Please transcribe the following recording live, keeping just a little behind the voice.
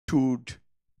gratitude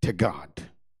to God.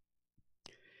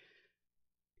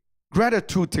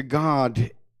 Gratitude to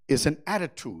God is an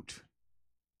attitude.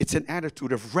 It's an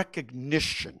attitude of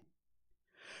recognition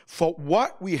for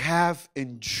what we have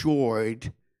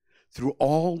enjoyed through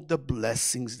all the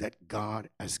blessings that God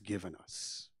has given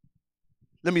us.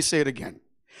 Let me say it again.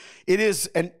 It is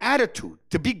an attitude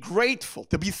to be grateful,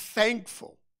 to be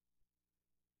thankful.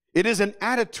 It is an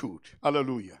attitude,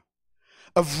 hallelujah,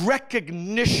 of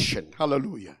recognition,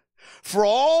 hallelujah, for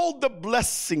all the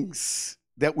blessings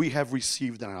that we have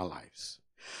received in our lives.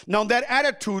 Now, that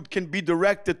attitude can be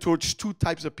directed towards two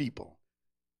types of people.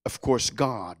 Of course,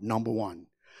 God, number one,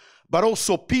 but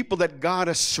also people that God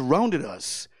has surrounded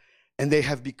us and they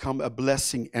have become a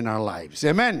blessing in our lives.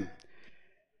 Amen.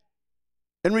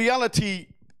 In reality,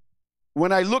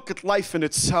 when I look at life in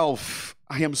itself,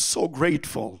 I am so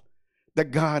grateful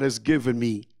that God has given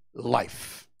me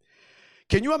life.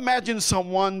 Can you imagine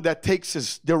someone that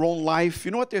takes their own life?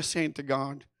 You know what they're saying to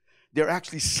God? They're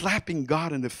actually slapping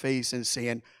God in the face and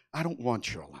saying, I don't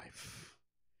want your life.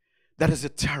 That is a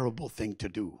terrible thing to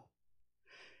do.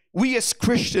 We as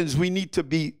Christians, we need to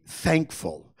be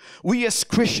thankful. We as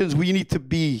Christians, we need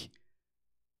to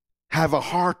have a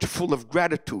heart full of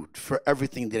gratitude for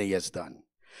everything that He has done.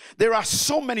 There are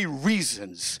so many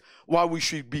reasons why we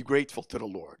should be grateful to the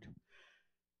Lord.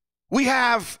 We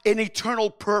have an eternal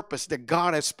purpose that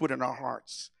God has put in our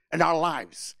hearts and our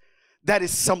lives. That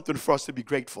is something for us to be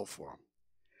grateful for.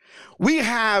 We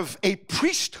have a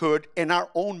priesthood in our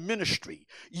own ministry.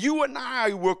 You and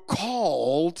I were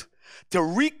called to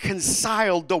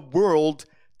reconcile the world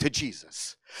to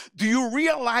Jesus. Do you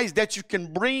realize that you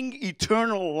can bring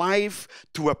eternal life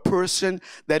to a person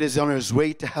that is on his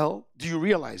way to hell? Do you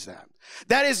realize that?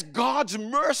 That is God's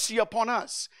mercy upon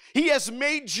us. He has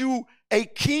made you a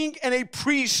king and a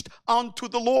priest unto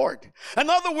the Lord. In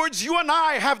other words, you and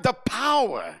I have the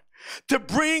power to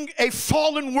bring a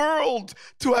fallen world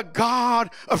to a God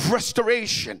of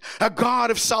restoration, a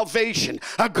God of salvation,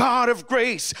 a God of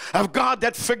grace, a God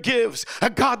that forgives, a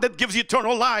God that gives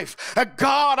eternal life, a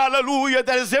God, hallelujah,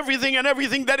 that is everything and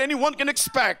everything that anyone can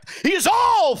expect. He is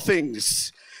all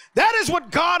things. That is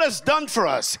what God has done for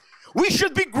us. We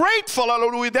should be grateful,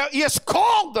 hallelujah, that He has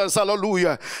called us,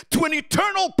 hallelujah, to an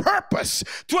eternal purpose,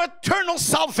 to eternal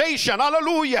salvation,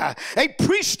 hallelujah, a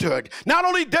priesthood. Not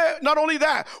only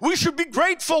that, we should be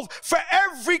grateful for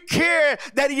every care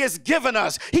that He has given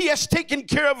us. He has taken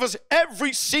care of us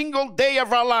every single day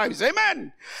of our lives.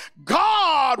 Amen.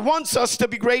 God wants us to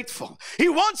be grateful. He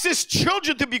wants His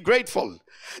children to be grateful.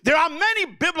 There are many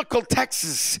biblical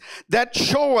texts that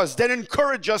show us, that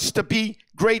encourage us to be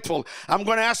grateful. I'm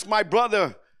going to ask my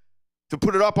brother to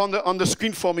put it up on the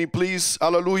screen for me, please.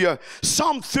 Hallelujah.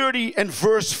 Psalm 30 and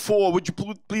verse 4. Would you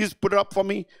please put it up for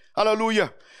me?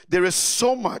 Hallelujah. There is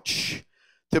so much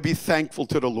to be thankful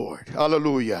to the Lord.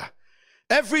 Hallelujah.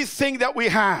 Everything that we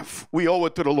have, we owe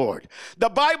it to the Lord. The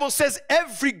Bible says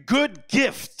every good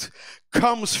gift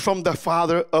comes from the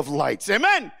Father of lights.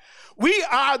 Amen. We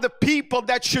are the people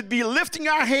that should be lifting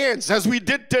our hands as we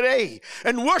did today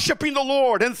and worshiping the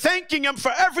Lord and thanking Him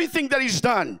for everything that He's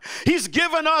done. He's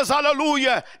given us,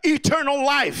 hallelujah, eternal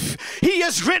life. He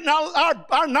has written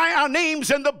our names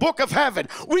in the book of heaven.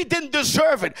 We didn't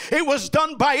deserve it. It was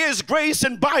done by His grace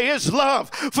and by His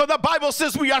love. For the Bible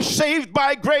says we are saved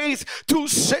by grace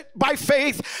by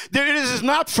faith. It is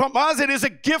not from us. It is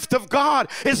a gift of God.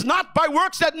 It's not by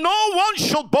works that no one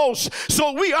shall boast.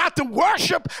 So we are to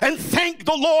worship and thank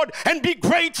the Lord and be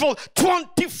grateful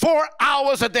 24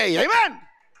 hours a day. Amen.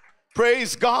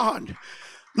 Praise God.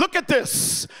 Look at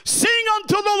this. Sing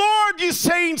unto the Lord, ye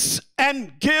saints,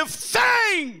 and give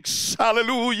thanks.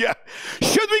 Hallelujah.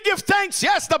 Should we give thanks?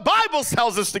 Yes, the Bible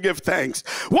tells us to give thanks.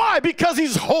 Why? Because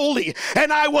He's holy,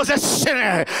 and I was a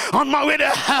sinner on my way to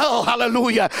hell.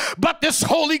 Hallelujah. But this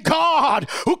holy God,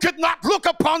 who could not look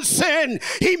upon sin,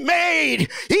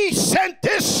 He sent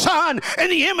His Son in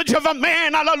the image of a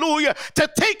man, hallelujah, to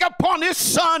take upon His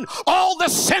Son all the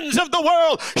sins of the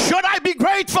world. Should I be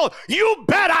grateful? You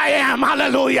bet I am.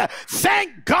 Hallelujah.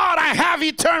 Thank God I have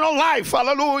eternal life.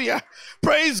 Hallelujah.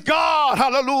 Praise God.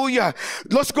 Hallelujah.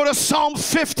 Let's go to Psalm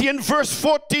 50 and verse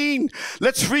 14.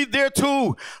 Let's read there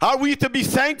too. Are we to be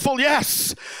thankful?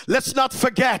 Yes. Let's not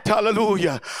forget.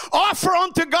 Hallelujah. Offer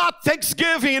unto God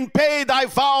thanksgiving and pay thy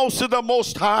vows to the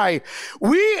Most High.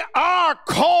 We are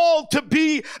called to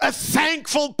be a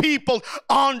thankful people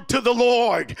unto the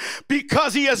Lord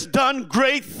because He has done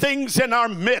great things in our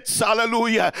midst.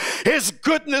 Hallelujah. His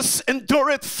goodness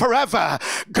endureth forever.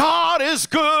 God is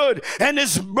good, and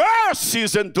his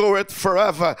mercies endureth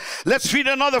forever. Let's read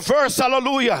another verse.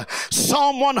 Hallelujah.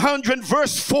 Psalm 100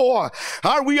 verse 4.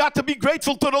 We ought to be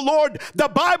grateful to the Lord. The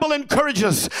Bible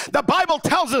encourages. The Bible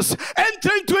tells us,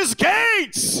 enter into his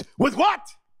gates with what?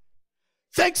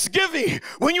 Thanksgiving.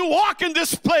 When you walk in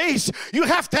this place, you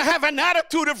have to have an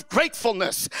attitude of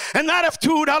gratefulness, an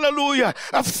attitude, hallelujah,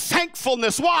 of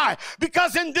thankfulness. Why?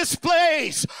 Because in this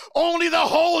place, only the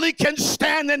holy can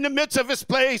stand in the midst of his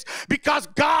place, because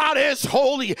God is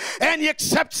holy and he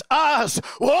accepts us.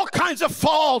 All kinds of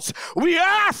faults. We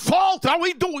are fault. Are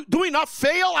we do we not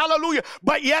fail? Hallelujah.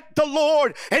 But yet the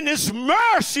Lord and his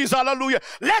mercies, hallelujah,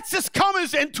 lets us come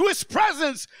into his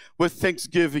presence with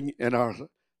thanksgiving in our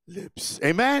lips.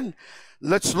 Amen.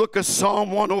 Let's look at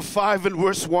Psalm 105 and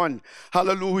verse 1.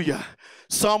 Hallelujah.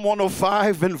 Psalm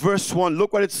 105 and verse 1.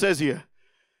 Look what it says here.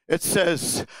 It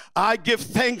says, I give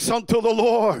thanks unto the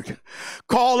Lord.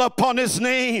 Call upon his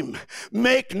name.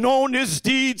 Make known his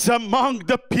deeds among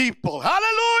the people.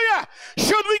 Hallelujah.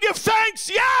 Should we give thanks?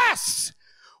 Yes.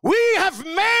 We have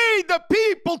made the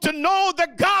people to know the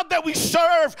God that we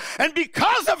serve. And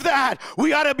because of that,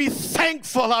 we ought to be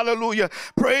thankful. Hallelujah.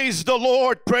 Praise the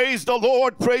Lord. Praise the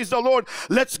Lord. Praise the Lord.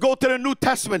 Let's go to the New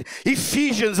Testament.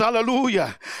 Ephesians.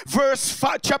 Hallelujah.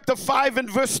 Chapter 5 and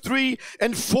verse 3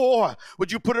 and 4.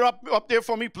 Would you put it up there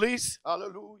for me, please?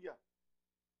 Hallelujah.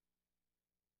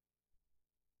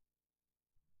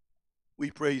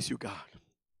 We praise you, God.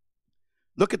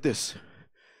 Look at this.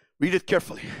 Read it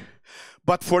carefully.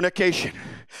 But fornication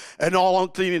and all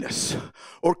uncleanness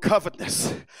or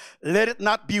covetousness, let it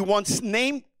not be once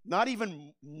named, not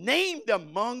even named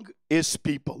among his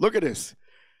people. Look at this.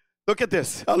 Look at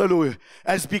this. Hallelujah.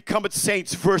 As becometh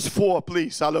saints, verse 4,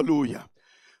 please. Hallelujah.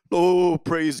 Oh,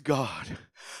 praise God.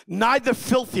 Neither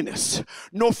filthiness,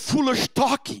 nor foolish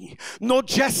talking, nor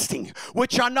jesting,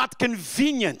 which are not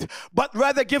convenient, but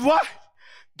rather give what?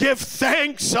 Give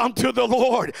thanks unto the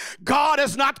Lord. God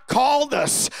has not called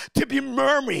us to be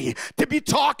murmuring, to be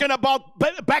talking about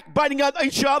backbiting at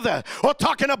each other or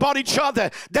talking about each other.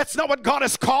 That's not what God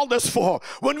has called us for.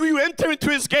 When we enter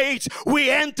into his gates, we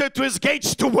enter to his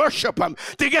gates to worship him,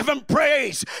 to give him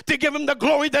praise, to give him the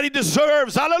glory that he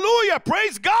deserves. Hallelujah.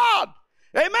 Praise God.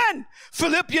 Amen.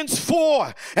 Philippians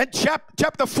 4 and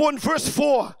chapter 4 and verse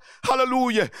 4.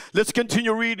 Hallelujah. Let's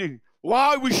continue reading.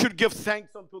 Why we should give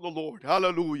thanks unto the Lord.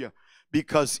 Hallelujah.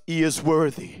 Because he is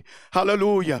worthy.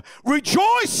 Hallelujah.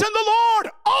 Rejoice in the Lord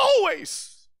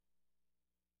always.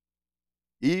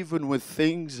 Even when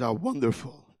things are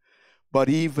wonderful, but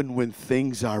even when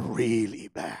things are really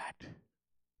bad.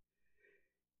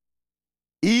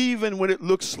 Even when it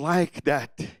looks like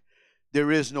that there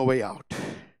is no way out.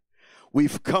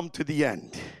 We've come to the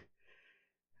end.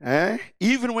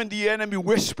 Even when the enemy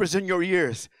whispers in your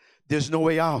ears, there's no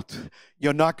way out.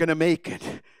 You're not going to make it.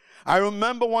 I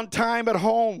remember one time at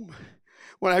home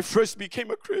when I first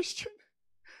became a Christian.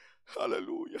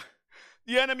 Hallelujah.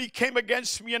 The enemy came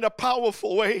against me in a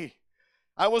powerful way.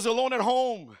 I was alone at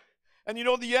home. And you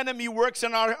know, the enemy works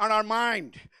on our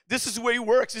mind. This is where he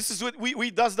works. This is what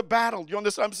we does the battle. You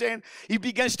understand what I'm saying? He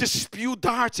begins to spew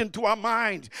darts into our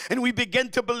mind. And we begin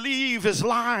to believe his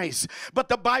lies. But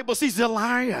the Bible says he's a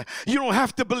liar. You don't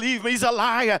have to believe me. He's a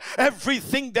liar.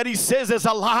 Everything that he says is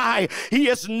a lie. He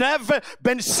has never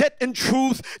been set in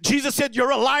truth. Jesus said,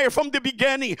 you're a liar from the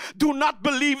beginning. Do not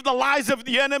believe the lies of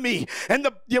the enemy. And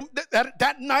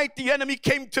that night, the enemy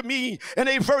came to me in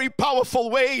a very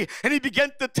powerful way. And he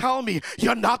began to tell me,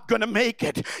 you're not going to make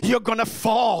it. You're going to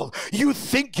fall. You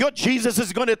think your Jesus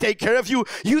is going to take care of you.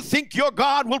 You think your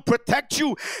God will protect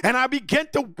you. And I began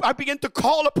to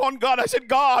call upon God. I said,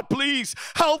 God, please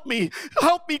help me.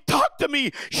 Help me. Talk to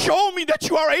me. Show me that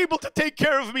you are able to take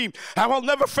care of me. I will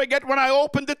never forget when I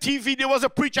opened the TV, there was a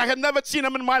preacher. I had never seen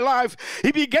him in my life.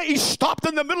 He stopped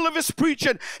in the middle of his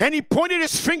preaching and he pointed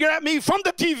his finger at me from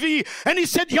the TV and he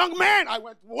said, young man. I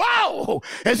went, wow.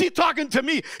 Is he talking to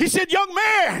me? He said, young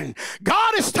man,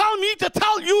 God is telling me to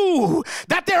tell you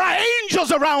that there are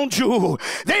angels around you.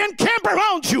 They encamp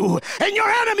around you, and your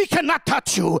enemy cannot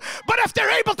touch you. But if they're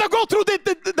able to go through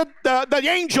the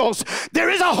angels, there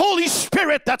is a Holy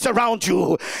Spirit that's around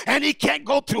you, and he can't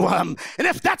go through them. And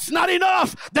if that's not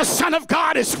enough, the Son of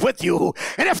God is with you.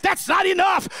 And if that's not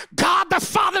enough, God the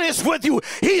Father is with you.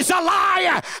 He's a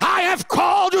liar. I have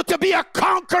called you to be a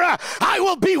conqueror. I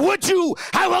will be with you.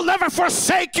 I will never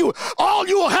forsake you. All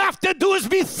you have to do is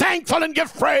be thankful and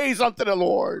give praise unto the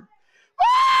Lord.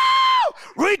 Oh,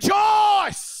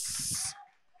 rejoice.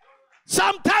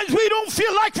 Sometimes we don't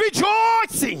feel like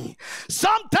rejoicing.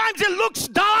 Sometimes it looks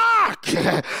dark.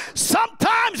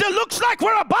 Sometimes it looks like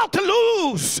we're about to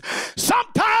lose.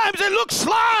 Sometimes it looks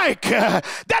like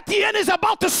that the end is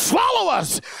about to swallow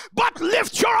us. But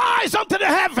lift your eyes unto the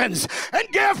heavens and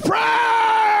give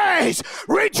praise.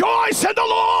 Rejoice in the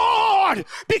Lord,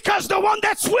 because the one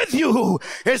that's with you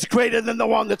is greater than the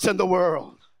one that's in the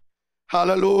world.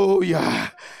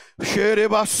 Hallelujah. Why should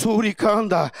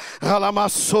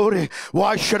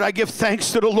I give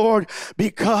thanks to the Lord?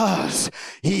 Because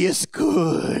he is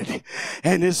good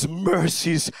and his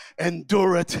mercies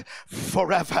endureth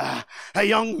forever. A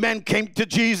young man came to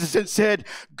Jesus and said,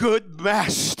 good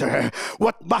master,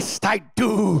 what must I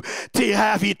do to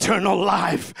have eternal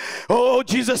life? Oh,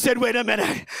 Jesus said, wait a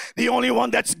minute. The only one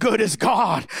that's good is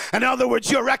God. In other words,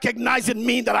 you're recognizing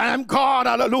me that I am God.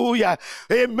 Hallelujah.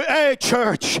 Hey,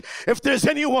 church, if there's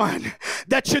anyone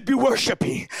that should be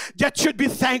worshiping, that should be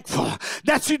thankful,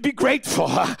 that should be grateful,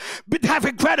 but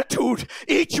having gratitude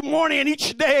each morning and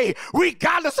each day,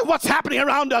 regardless of what's happening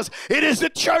around us, it is the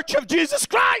church of Jesus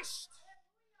Christ.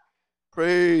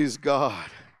 Praise God.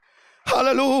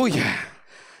 Hallelujah.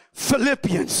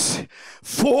 Philippians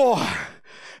 4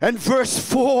 and verse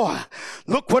 4.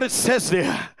 Look what it says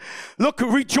there. Look,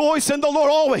 rejoice in the Lord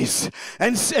always.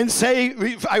 And say,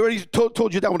 I already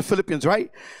told you that one, Philippians, right?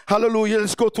 Hallelujah.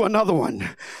 Let's go to another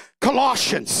one.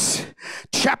 Colossians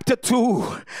chapter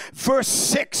 2, verse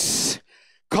 6.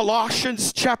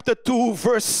 Colossians chapter 2,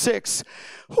 verse 6.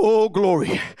 Oh,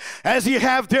 glory. As ye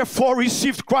have therefore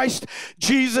received Christ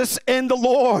Jesus in the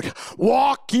Lord,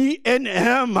 walk ye in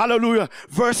him. Hallelujah.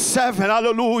 Verse 7.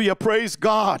 Hallelujah. Praise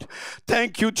God.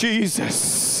 Thank you,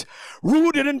 Jesus.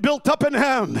 Rooted and built up in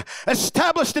him,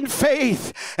 established in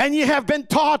faith, and ye have been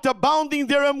taught, abounding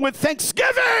therein with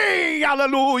thanksgiving.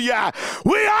 Hallelujah.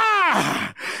 We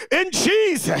are in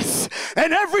Jesus,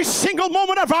 and every single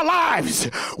moment of our lives,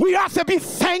 we have to be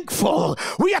thankful.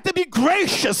 We have to be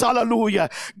gracious. Hallelujah.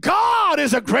 God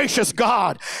is a gracious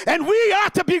God, and we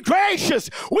have to be gracious.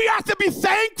 We have to be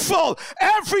thankful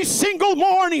every single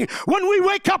morning. When we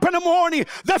wake up in the morning,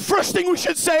 the first thing we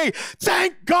should say,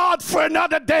 thank God for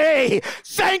another day.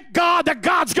 Thank God that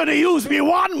God's going to use me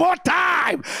one more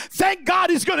time. Thank God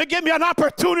he's going to give me an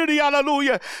opportunity,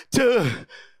 hallelujah, to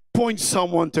point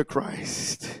someone to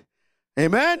Christ.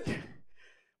 Amen?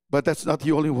 But that's not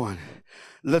the only one.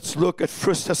 Let's look at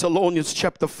 1 Thessalonians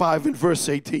chapter 5 and verse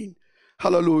 18.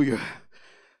 Hallelujah.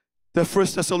 The 1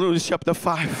 Thessalonians chapter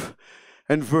 5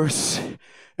 and verse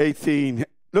 18.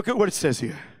 Look at what it says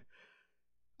here.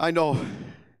 I know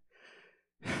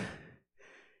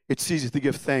it's easy to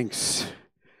give thanks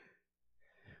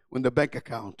when the bank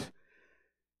account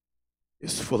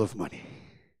is full of money.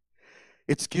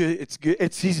 It's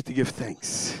easy to give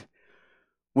thanks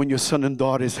when your son and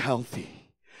daughter is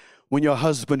healthy, when your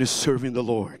husband is serving the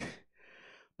Lord.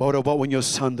 But what about when your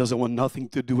son doesn't want nothing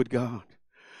to do with God?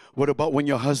 What about when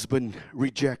your husband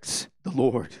rejects the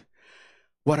Lord?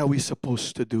 What are we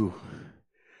supposed to do?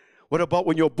 What about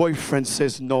when your boyfriend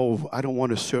says, no, I don't want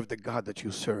to serve the God that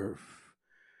you serve?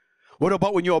 What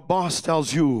about when your boss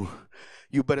tells you,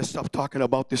 you better stop talking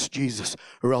about this Jesus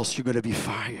or else you're going to be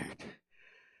fired?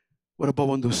 What about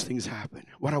when those things happen?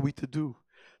 What are we to do?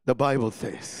 The Bible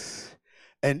says,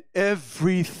 and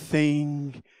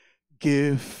everything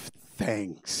give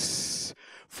thanks,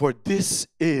 for this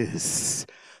is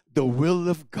the will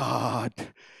of God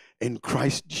in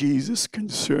Christ Jesus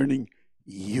concerning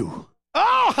you.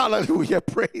 Oh, hallelujah.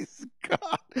 Praise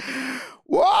God.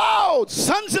 Wow.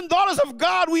 Sons and daughters of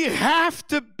God, we have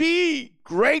to be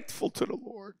grateful to the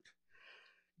Lord.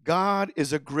 God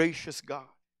is a gracious God.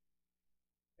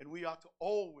 And we ought to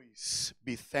always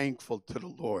be thankful to the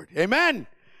Lord. Amen.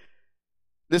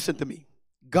 Listen to me.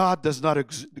 God does not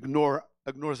ignore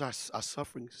our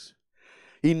sufferings.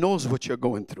 He knows what you're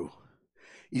going through.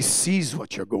 He sees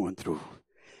what you're going through.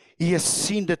 He has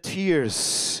seen the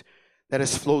tears that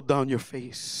has flowed down your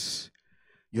face,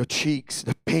 your cheeks,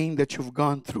 the pain that you've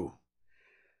gone through.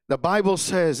 The Bible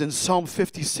says in Psalm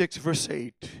 56, verse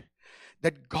 8,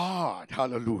 that God,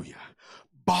 hallelujah,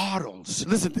 bottles.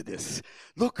 Listen to this.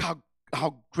 Look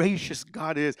how gracious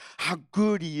God is, how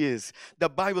good he is. The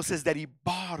Bible says that he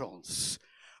bottles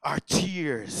our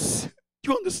tears.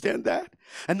 Do you understand that?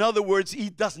 In other words, he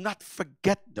does not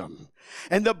forget them.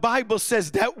 And the Bible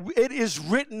says that it is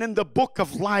written in the book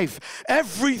of life.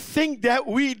 Everything that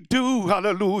we do,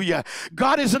 hallelujah.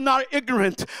 God is not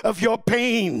ignorant of your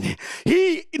pain.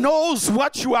 He knows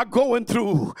what you are going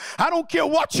through. I don't care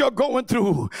what you're going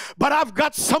through, but I've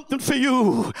got something for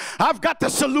you. I've got the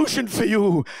solution for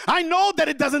you. I know that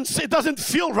it doesn't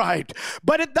feel right,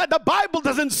 but the Bible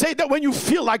doesn't say that when you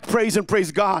feel like praise and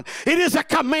praise God. It is a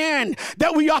command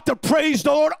that we ought to praise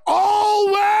the Lord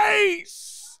always.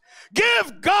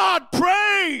 Give God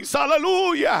praise.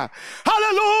 Hallelujah.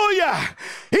 Hallelujah.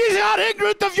 He's not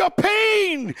ignorant of your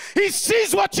pain. He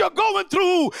sees what you're going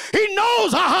through. He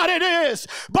knows how hard it is.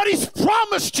 But he's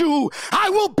promised you, I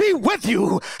will be with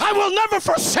you. I will never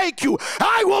forsake you.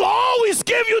 I will always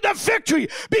give you the victory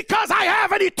because I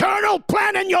have an eternal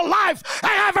plan in your life. I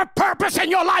have a purpose in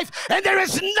your life. And there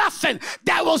is nothing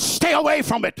that will stay away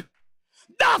from it.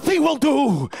 Nothing will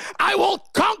do. I will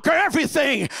conquer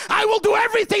everything. I will do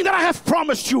everything that I have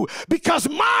promised you because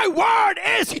my word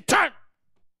is eternal.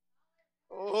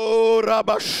 Oh,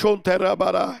 Rabashonte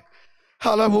Rabara.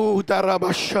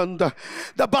 Hallelujah.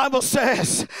 The Bible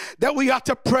says that we ought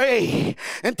to pray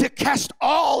and to cast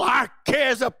all our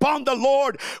cares upon the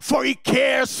Lord, for he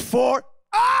cares for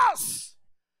us.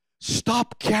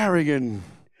 Stop carrying.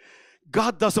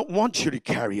 God doesn't want you to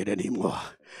carry it anymore.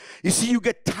 You see, you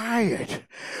get tired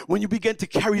when you begin to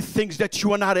carry things that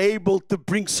you are not able to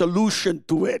bring solution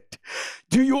to it.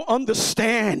 Do you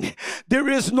understand? There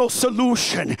is no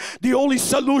solution. The only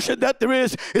solution that there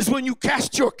is when you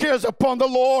cast your cares upon the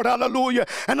Lord. Hallelujah.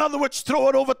 In other words, throw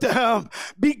it over to him.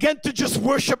 Begin to just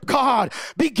worship God.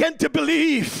 Begin to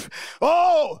believe.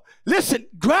 Oh, listen,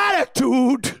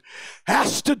 gratitude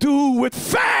has to do with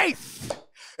faith.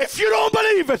 If you don't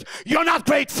believe it, you're not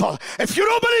grateful. If you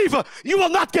don't believe it, you will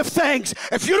not give thanks.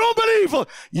 If you don't believe it,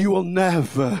 you will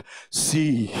never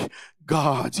see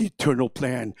God's eternal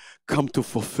plan come to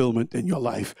fulfillment in your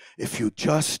life if you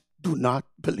just do not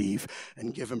believe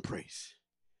and give him praise.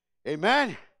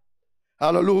 Amen.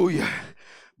 Hallelujah.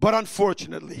 But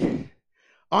unfortunately,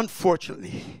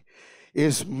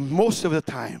 is most of the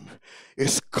time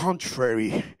is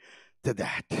contrary to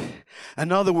that.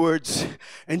 In other words,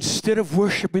 instead of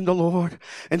worshiping the Lord,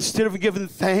 instead of giving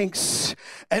thanks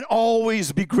and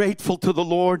always be grateful to the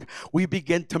Lord, we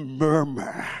begin to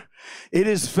murmur. It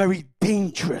is very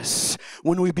dangerous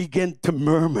when we begin to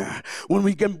murmur, when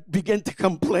we begin to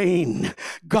complain.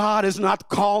 God has not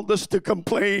called us to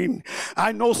complain.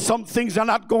 I know some things are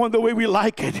not going the way we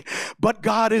like it, but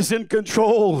God is in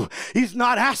control. He's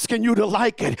not asking you to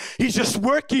like it. He's just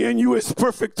working in you his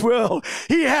perfect will.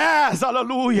 He has,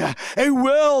 hallelujah, a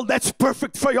will that's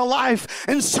perfect for your life.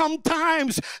 And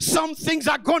sometimes some things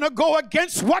are going to go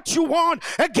against what you want,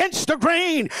 against the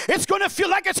grain. It's going to feel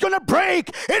like it's going to break.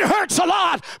 It hurts a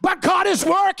lot, but God is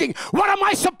working. What am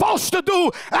I supposed to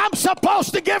do? I'm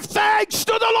supposed to give thanks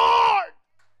to the Lord.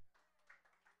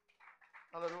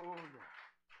 Hallelujah.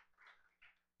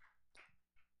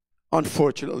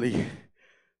 Unfortunately,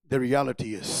 the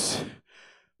reality is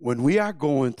when we are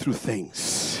going through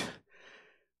things,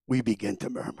 we begin to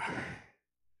murmur.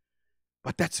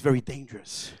 But that's very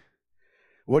dangerous.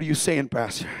 What are you saying,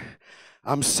 Pastor?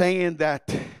 I'm saying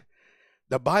that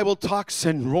the Bible talks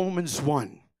in Romans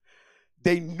 1.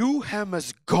 They knew him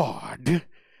as God,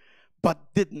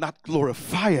 but did not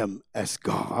glorify him as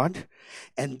God,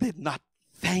 and did not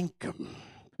thank him.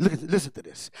 Listen to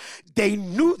this. They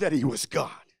knew that he was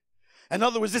God. In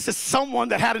other words, this is someone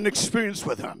that had an experience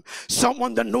with him,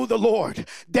 someone that knew the Lord.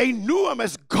 They knew him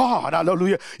as God.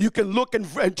 Hallelujah. You can look in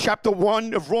chapter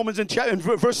 1 of Romans, in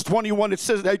verse 21. It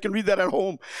says that. You can read that at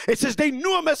home. It says they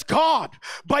knew him as God,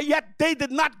 but yet they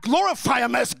did not glorify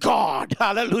him as God.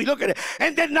 Hallelujah. Look at it.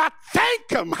 And did not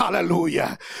thank him.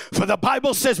 Hallelujah. For the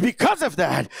Bible says because of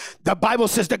that, the Bible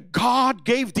says that God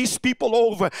gave these people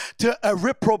over to a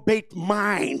reprobate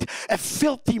mind, a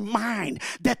filthy mind,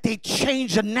 that they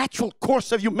changed the natural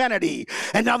course of humanity.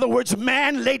 In other words,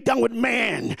 man laid down with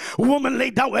man, woman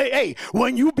laid down. Hey,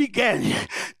 when you begin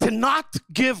to not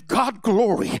give God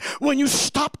glory, when you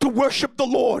stop to worship the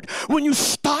Lord, when you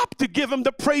stop to give him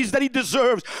the praise that he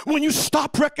deserves, when you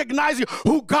stop recognizing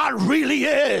who God really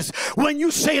is, when you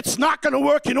say it's not going to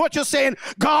work, you know what you're saying?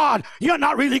 God, you're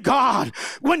not really God.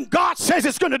 When God says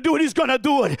it's going to do it, he's going to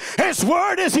do it. His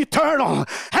word is eternal.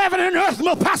 Heaven and earth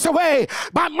will pass away,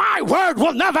 but my word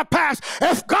will never pass.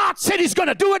 If God said he's going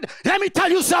to do it, let me tell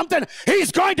you something.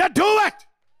 He's going to do it.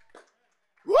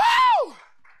 Woo!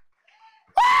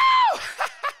 Woo!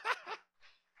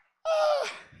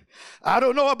 I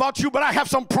don't know about you, but I have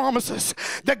some promises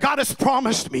that God has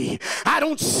promised me. I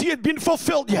don't see it being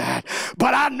fulfilled yet,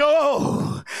 but I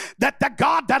know that the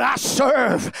God that I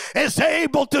serve is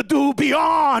able to do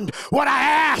beyond what I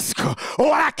ask or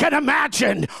what I can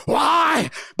imagine. Why?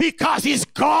 Because he's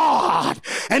God.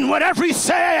 And whatever he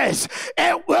says,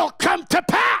 it will come to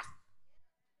pass.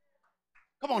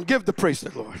 Come on, give the praise to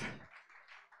the Lord.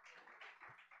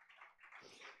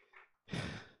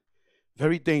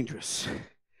 Very dangerous.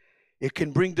 It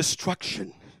can bring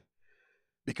destruction.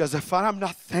 Because if I'm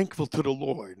not thankful to the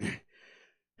Lord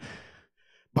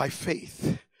by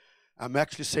faith, I'm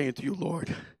actually saying to you,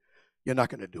 Lord, you're not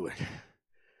going to do it.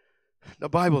 The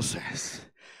Bible says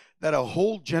that a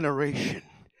whole generation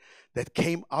that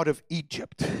came out of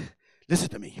Egypt, listen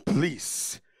to me,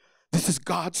 please. This is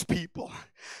God's people.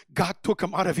 God took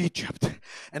them out of Egypt,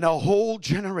 and a whole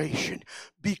generation,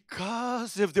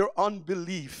 because of their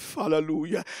unbelief,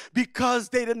 hallelujah, because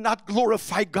they did not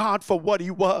glorify God for what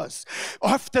he was.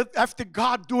 After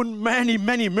God doing many,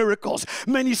 many miracles,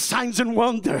 many signs and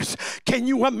wonders, can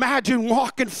you imagine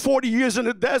walking 40 years in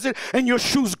the desert and your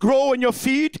shoes grow in your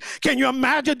feet? Can you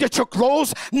imagine that your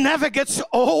clothes never gets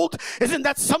old? Isn't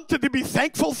that something to be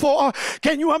thankful for?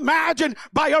 Can you imagine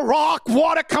by a rock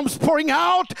water comes pouring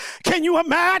out? Can you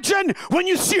imagine when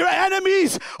you see your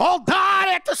enemies all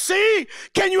die at the sea?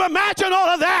 Can you imagine all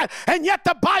of that? And yet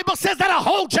the Bible says that a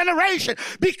whole generation,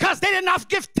 because they did not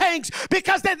give thanks,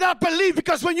 because they did not believe,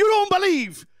 because when you don't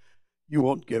believe, you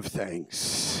won't give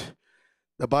thanks.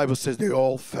 The Bible says they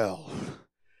all fell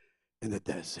in the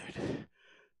desert.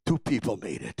 2 people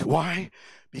made it. Why?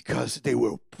 Because they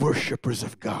were worshipers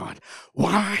of God.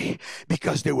 Why?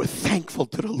 Because they were thankful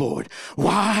to the Lord.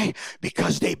 Why?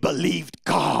 Because they believed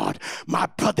God. My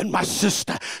brother and my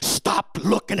sister, stop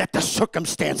looking at the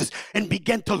circumstances and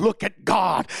begin to look at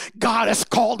God. God has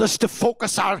called us to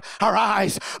focus our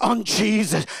eyes on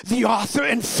Jesus, the author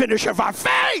and finisher of our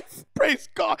faith. Praise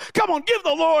God. Come on, give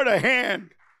the Lord a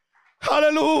hand.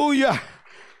 Hallelujah.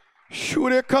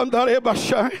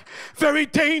 Very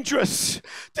dangerous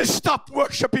to stop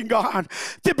worshiping God,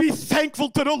 to be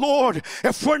thankful to the Lord.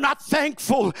 If we're not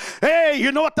thankful, hey,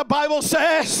 you know what the Bible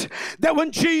says? That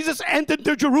when Jesus entered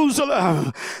into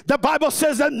Jerusalem, the Bible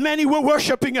says that many were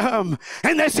worshiping him,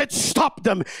 and they said, stop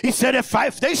them. He said,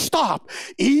 if they stop,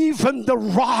 even the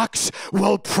rocks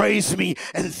will praise me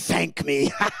and thank me.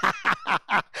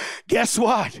 Guess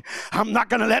what? I'm not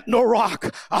going to let no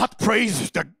rock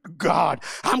outpraise the God.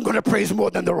 I'm going to praise more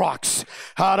than the rocks.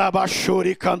 Why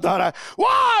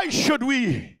should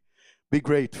we be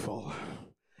grateful?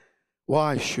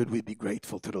 Why should we be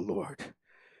grateful to the Lord?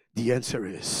 The answer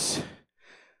is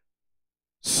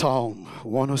Psalm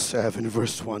 107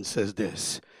 verse 1 says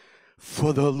this: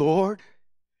 for the Lord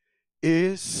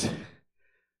is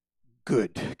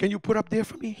good. Can you put up there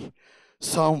for me?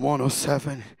 Psalm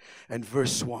 107 and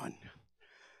verse 1.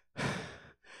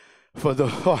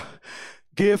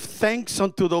 Give thanks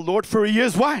unto the Lord, for he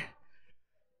is why?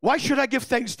 Why should I give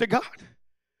thanks to God?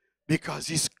 Because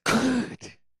he's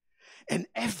good. And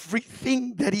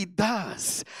everything that he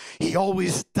does, he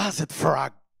always does it for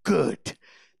our good.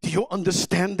 Do you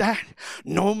understand that?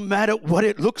 No matter what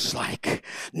it looks like,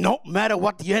 no matter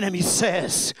what the enemy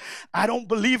says, I don't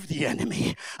believe the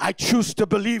enemy. I choose to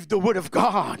believe the word of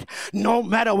God. No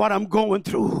matter what I'm going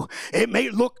through, it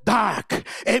may look dark.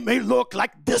 It may look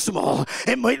like dismal.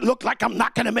 It may look like I'm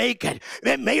not going to make it.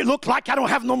 It may look like I don't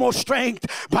have no more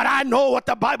strength. But I know what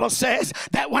the Bible says,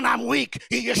 that when I'm weak,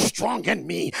 he is strong in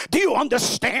me. Do you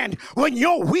understand? When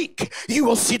you're weak, you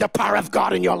will see the power of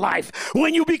God in your life.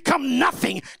 When you become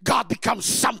nothing, God becomes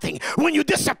something. When you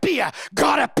disappear,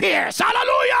 God appears.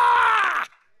 Hallelujah!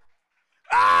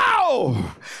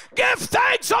 Oh! Give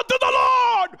thanks unto the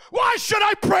Lord. Why should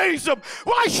I praise him?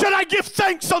 Why should I give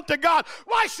thanks unto God?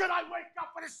 Why should I wake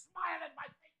up with a smile on my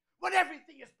face when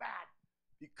everything is bad?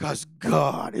 Because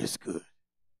God is good.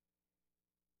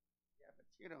 Yeah, but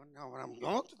you don't know what I'm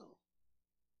going through.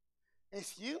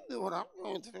 If you knew what I'm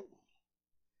going through,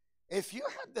 if you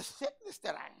had the sickness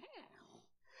that I have,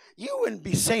 you wouldn't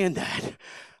be saying that.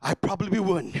 I probably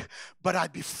wouldn't, but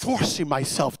I'd be forcing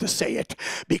myself to say it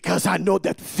because I know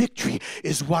that victory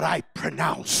is what I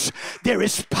pronounce. There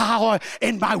is power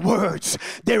in my words.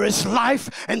 There is life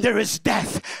and there is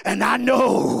death, and I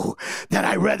know that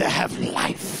I'd rather have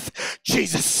life.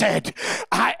 Jesus said,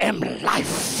 I am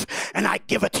life, and I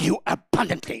give it to you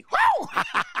abundantly. Woo!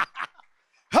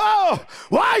 Oh,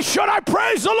 why should I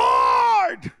praise the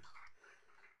Lord?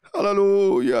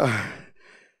 Hallelujah.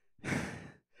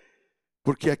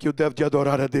 Porque é que eu devo de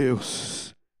adorar a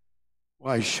Deus?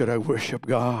 Why should I worship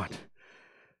God?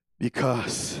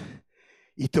 Because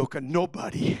he took a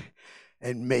nobody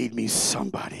and made me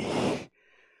somebody.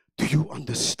 Do you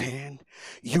understand?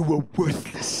 You were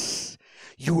worthless.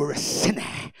 You were a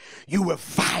sinner. You were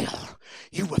vile.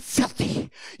 You were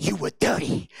filthy. You were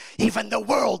dirty. Even the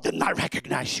world did not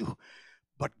recognize you.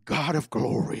 But God of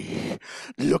glory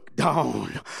looked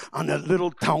down on a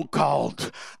little town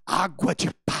called Agua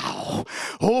de Pau.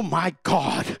 Oh my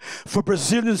God. For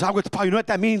Brazilians, Agua de Pau, you know what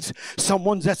that means?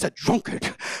 Someone that's a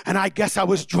drunkard. And I guess I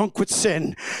was drunk with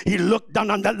sin. He looked down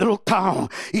on that little town.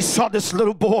 He saw this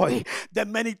little boy that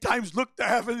many times looked to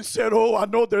heaven and said, oh, I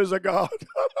know there's a God.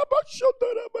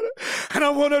 And I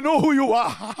want to know who you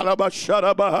are.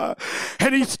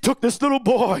 And he took this little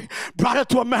boy, brought it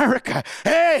to America.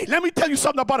 Hey, let me tell you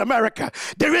something about America.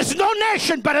 There is no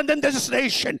nation better than this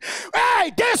nation.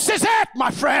 Hey, this is it, my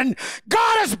friend.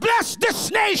 God has blessed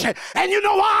this nation. And you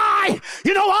know why?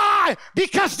 You know why?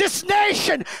 Because this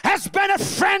nation has been a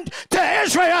friend to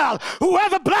Israel.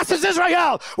 Whoever blesses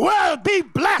Israel will be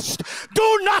blessed.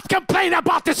 Do not complain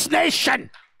about this nation.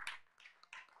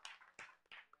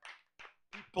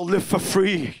 People live for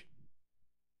free.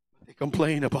 They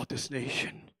complain about this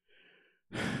nation.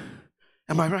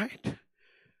 Am I right?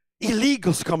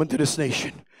 Illegals come into this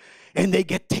nation and they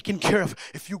get taken care of.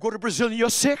 If you go to Brazil and you're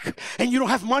sick and you don't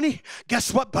have money,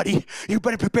 guess what, buddy? You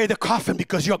better prepare the coffin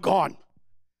because you're gone.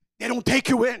 They don't take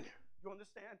you in. You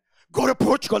understand? Go to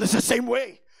Portugal, it's the same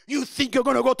way. You think you're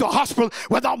going to go to a hospital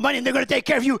without money and they're going to take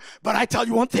care of you. But I tell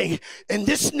you one thing, in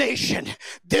this nation,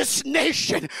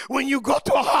 when you go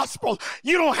to a hospital,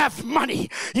 you don't have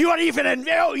money. You are even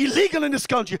illegal in this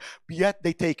country, yet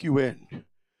they take you in.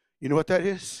 You know what that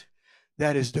is?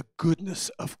 That is the goodness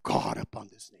of God upon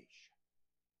this nation.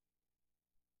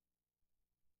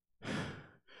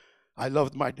 I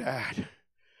loved my dad,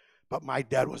 but my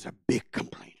dad was a big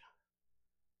complainer.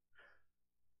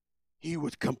 He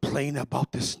would complain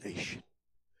about this nation.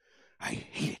 I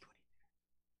hated it.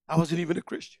 I wasn't even a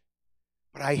Christian,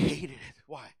 but I hated it.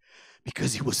 Why?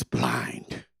 Because he was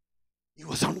blind. He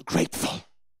was ungrateful.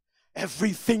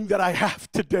 Everything that I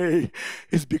have today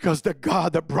is because the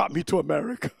God that brought me to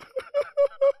America.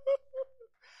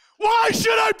 Why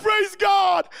should I praise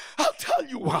God? I'll tell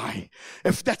you why.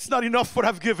 If that's not enough what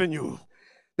I've given you,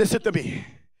 listen to me.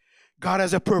 God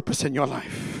has a purpose in your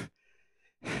life.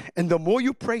 And the more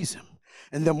you praise Him,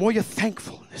 and the more your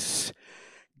thankfulness,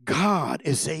 God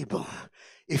is able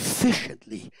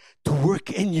efficiently to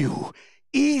work in you,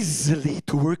 easily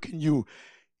to work in you,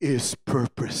 His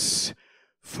purpose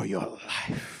for your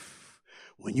life.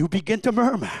 When you begin to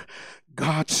murmur,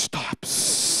 God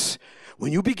stops.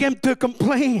 When you begin to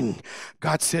complain,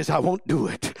 God says, I won't do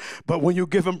it. But when you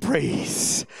give Him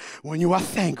praise, when you are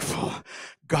thankful,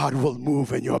 God will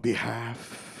move in your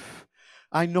behalf.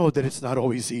 I know that it's not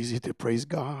always easy to praise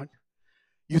God.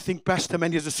 You think Pastor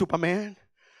Manny is a Superman?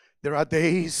 There are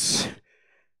days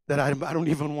that I don't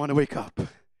even want to wake up.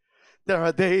 There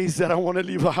are days that I want to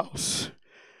leave the house.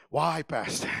 Why,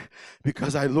 Pastor?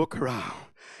 Because I look around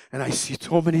and I see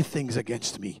so many things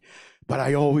against me. But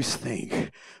I always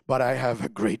think, but I have a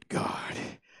great God.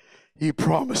 He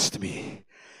promised me.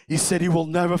 He said He will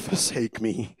never forsake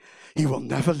me. He will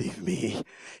never leave me.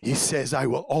 He says, I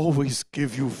will always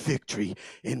give you victory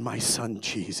in my Son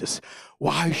Jesus.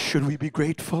 Why should we be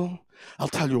grateful? I'll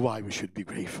tell you why we should be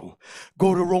grateful.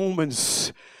 Go to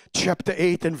Romans chapter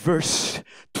 8 and verse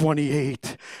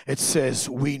 28. It says,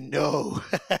 we know.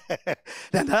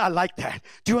 Then I like that.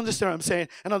 Do you understand what I'm saying?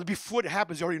 And before it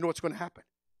happens, you already know what's going to happen.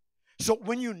 So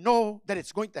when you know that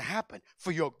it's going to happen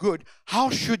for your good, how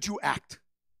should you act?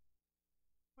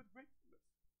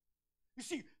 You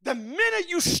see, the minute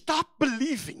you stop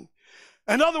believing,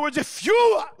 in other words, if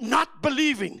you're not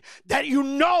believing that you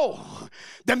know,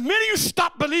 the minute you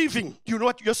stop believing, you know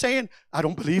what you're saying? I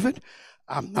don't believe it.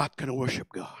 I'm not going to worship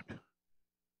God.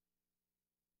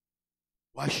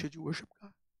 Why should you worship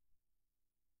God?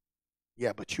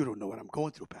 Yeah, but you don't know what I'm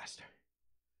going through, Pastor.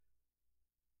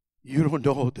 You don't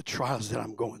know the trials that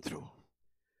I'm going through.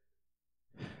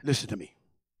 Listen to me.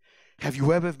 Have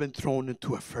you ever been thrown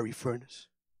into a fiery furnace?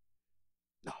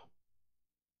 No.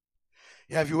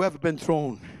 Have you ever been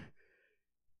thrown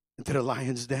into the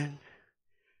lion's den?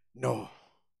 No.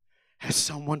 Has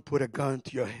someone put a gun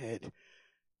to your head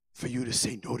for you to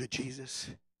say no to Jesus?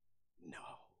 No.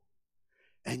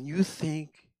 And you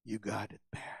think you got it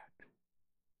bad.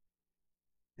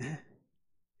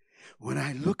 When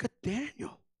I look at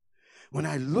Daniel, when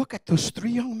I look at those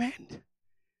three young men,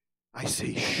 I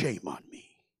say, shame on me.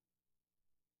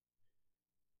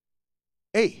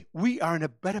 Hey, we are in a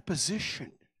better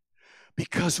position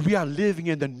because we are living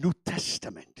in the New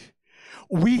Testament.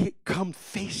 We come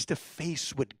face to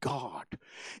face with God.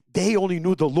 They only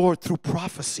knew the Lord through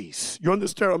prophecies. You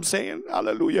understand what I'm saying?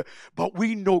 Hallelujah. But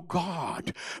we know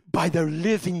God by the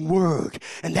living word.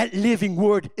 And that living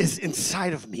word is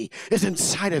inside of me, is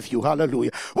inside of you.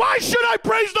 Hallelujah. Why should I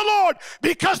praise the Lord?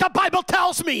 Because the Bible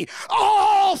tells me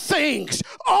all things,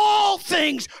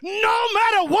 no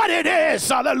matter what it is,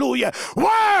 hallelujah,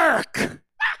 work.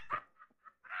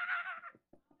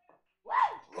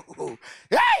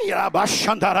 Hey,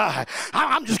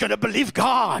 I'm just going to believe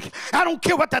God. I don't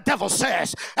care what the devil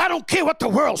says. I don't care what the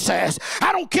world says.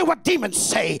 I don't care what demons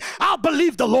say. I'll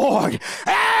believe the Lord.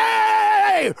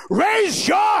 Hey, raise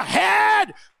your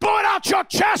head. Pour out your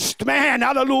chest, man.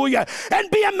 Hallelujah. And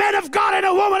be a man of God and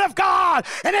a woman of God.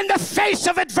 And in the face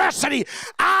of adversity,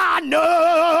 I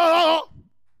know.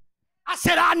 I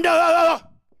said, I know.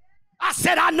 I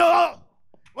said, I know.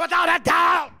 Without a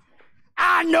doubt.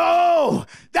 I know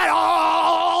that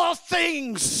all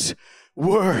things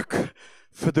work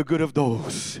for the good of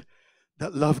those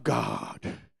that love God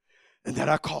and that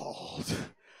are called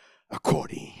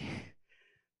according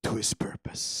to his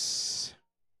purpose.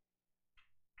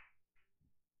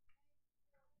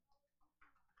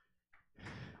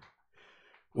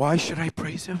 Why should I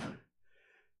praise him?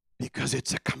 Because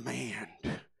it's a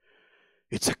command.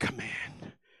 It's a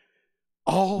command.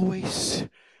 Always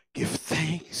give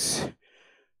thanks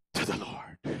to the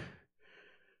Lord.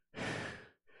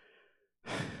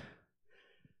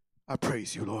 I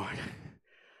praise you, Lord.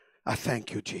 I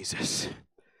thank you, Jesus.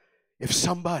 If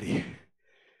somebody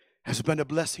has been a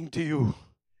blessing to you,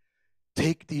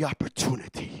 take the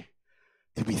opportunity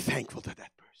to be thankful to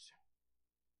that person.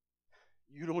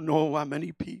 You don't know how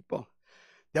many people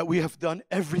that we have done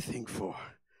everything for.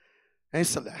 And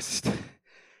Celeste,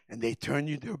 and they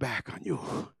turn their back on you.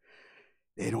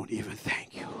 They don't even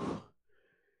thank you.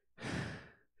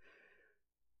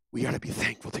 We ought to be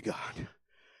thankful to God.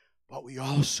 But we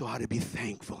also ought to be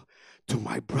thankful to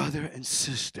my brother and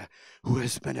sister who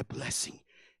has been a blessing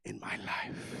in my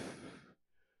life.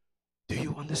 Do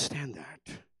you understand that?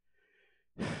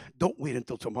 Don't wait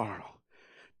until tomorrow.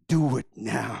 Do it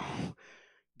now.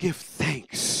 Give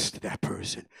thanks to that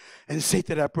person and say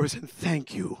to that person,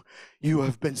 thank you. You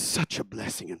have been such a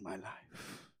blessing in my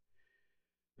life.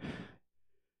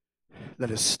 Let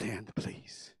us stand,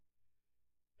 please.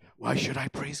 Why should I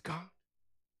praise God?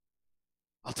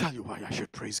 I'll tell you why I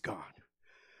should praise God.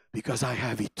 Because I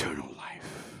have eternal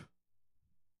life.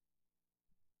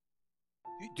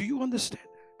 Do you understand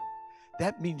that?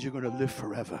 That means you're going to live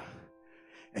forever.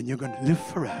 And you're going to live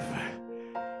forever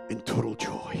in total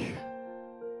joy.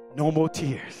 No more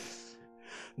tears.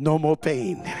 No more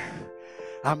pain.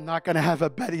 I'm not going to have a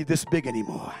belly this big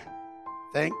anymore.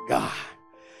 Thank God.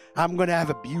 I'm going to have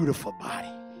a beautiful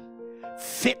body.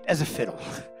 Fit as a fiddle.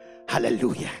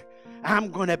 Hallelujah.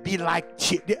 I'm going to be like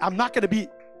Jesus. I'm not going to be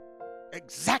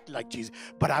exactly like Jesus,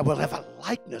 but I will have a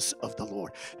likeness of the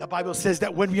Lord. The Bible says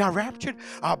that when we are raptured,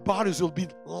 our bodies will be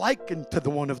likened to the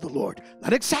one of the Lord.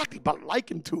 Not exactly, but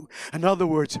likened to. In other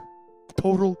words,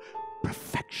 total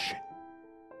perfection.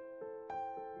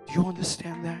 Do you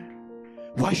understand that?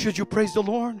 Why should you praise the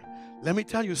Lord? Let me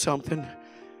tell you something.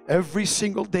 Every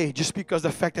single day, just because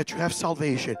the fact that you have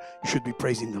salvation, you should be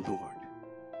praising the Lord.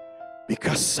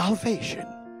 Because salvation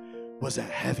was a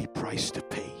heavy price to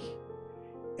pay.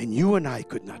 And you and I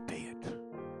could not pay it.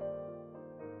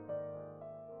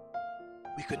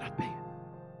 We could not pay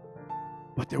it.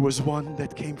 But there was one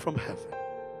that came from heaven.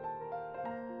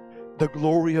 The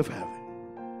glory of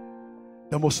heaven.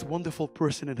 The most wonderful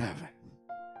person in heaven.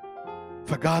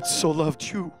 For God so loved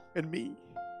you and me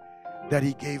that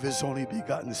he gave his only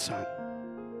begotten Son.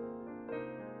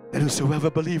 That whosoever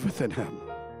believeth in him.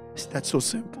 Isn't that so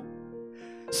simple?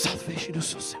 Salvation is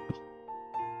so simple.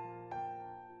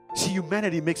 See,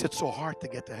 humanity makes it so hard to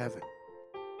get to heaven.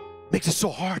 Makes it so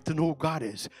hard to know who God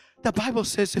is. The Bible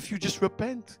says if you just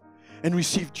repent and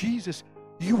receive Jesus,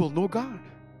 you will know God.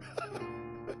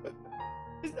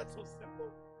 Isn't that so simple?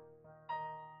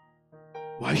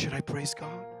 Why should I praise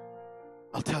God?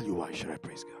 I'll tell you why should I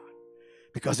praise God.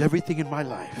 Because everything in my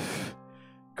life,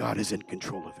 God is in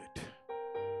control of it.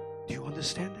 Do you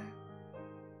understand that?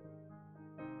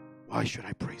 Why should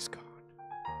I praise God?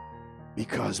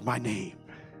 Because my name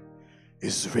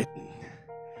is written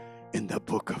in the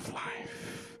book of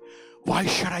life. Why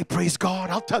should I praise God?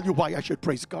 I'll tell you why I should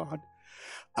praise God.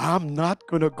 I'm not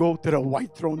going to go to the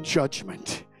white throne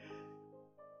judgment.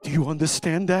 Do you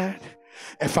understand that?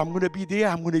 If I'm going to be there,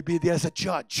 I'm going to be there as a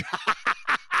judge.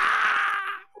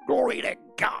 Glory to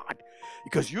God.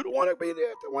 Because you don't want to be there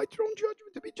at the white throne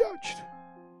judgment to be judged.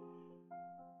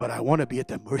 But I want to be at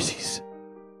the mercies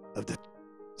of the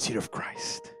seat of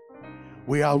Christ.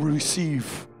 where I'll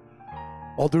receive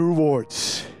all the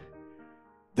rewards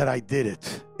that I did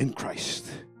it in Christ.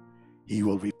 He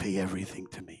will repay everything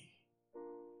to me.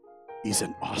 He's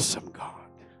an awesome God.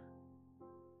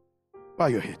 Bow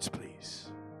your heads,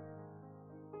 please.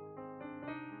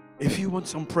 If you want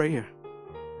some prayer,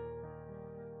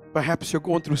 perhaps you're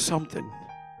going through something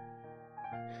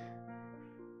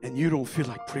and you don't feel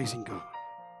like praising God.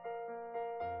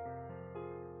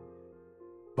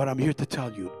 But I'm here to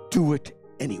tell you, do it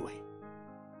anyway.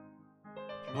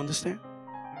 You understand?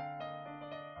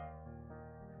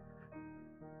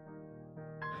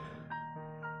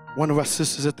 One of our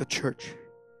sisters at the church,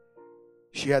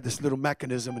 she had this little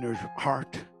mechanism in her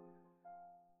heart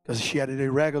because she had an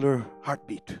irregular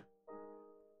heartbeat.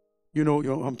 You know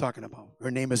what I'm talking about.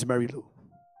 Her name is Mary Lou.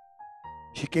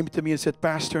 She came to me and said,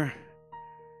 Pastor,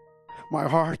 my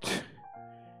heart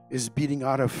is beating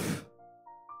out of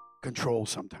control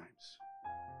sometimes.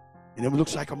 And it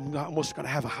looks like I'm almost going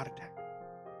to have a heart attack.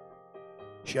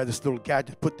 She had this little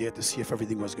gadget put there to see if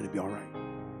everything was going to be all right.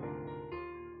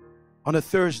 On a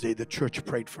Thursday, the church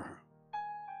prayed for her.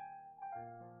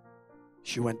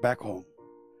 She went back home.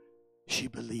 She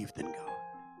believed in God.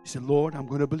 She said, Lord, I'm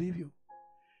going to believe you.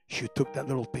 She took that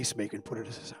little pacemaker and put it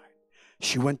aside.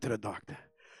 She went to the doctor.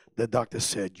 The doctor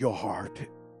said, your heart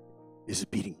is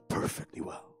beating perfectly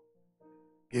well.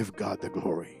 Give God the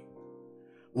glory.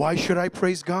 Why should I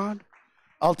praise God?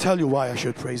 I'll tell you why I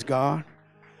should praise God.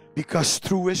 Because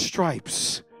through His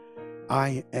stripes,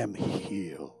 I am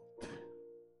healed.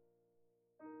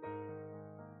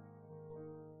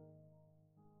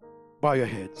 Bow your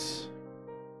heads.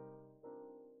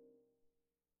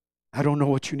 I don't know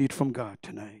what you need from God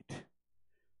tonight,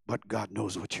 but God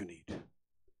knows what you need.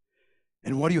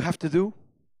 And what do you have to do?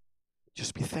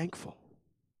 Just be thankful.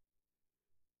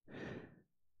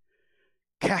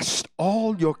 Cast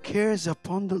all your cares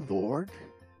upon the Lord,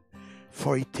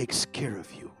 for He takes care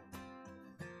of you.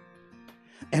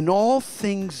 And all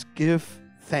things give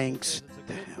thanks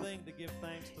to Him.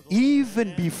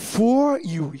 Even before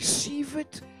you receive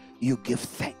it, you give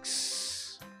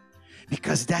thanks.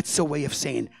 Because that's a way of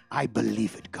saying, I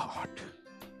believe it, God.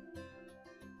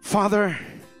 Father,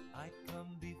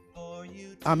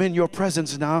 I'm in your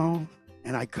presence now,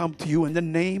 and I come to you in the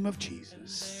name of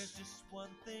Jesus.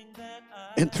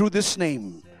 And through this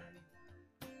name,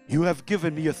 you have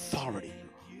given me authority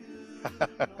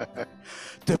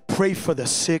to pray for the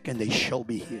sick, and they shall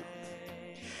be healed.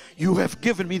 You have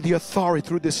given me the authority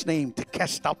through this name to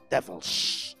cast out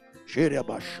devils.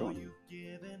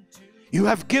 You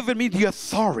have given me the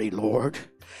authority, Lord,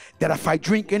 that if I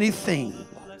drink anything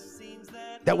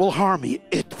that will harm me,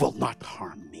 it will not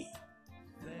harm me.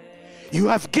 You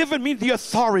have given me the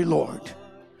authority, Lord,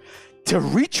 to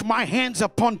reach my hands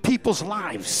upon people's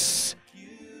lives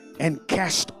and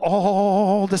cast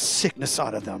all the sickness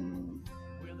out of them.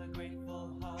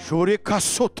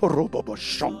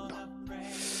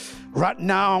 Right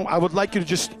now, I would like you to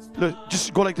just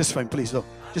go like this, fine, please.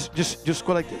 Just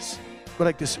go like this. Go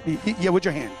like this. Yeah, with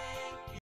your hand.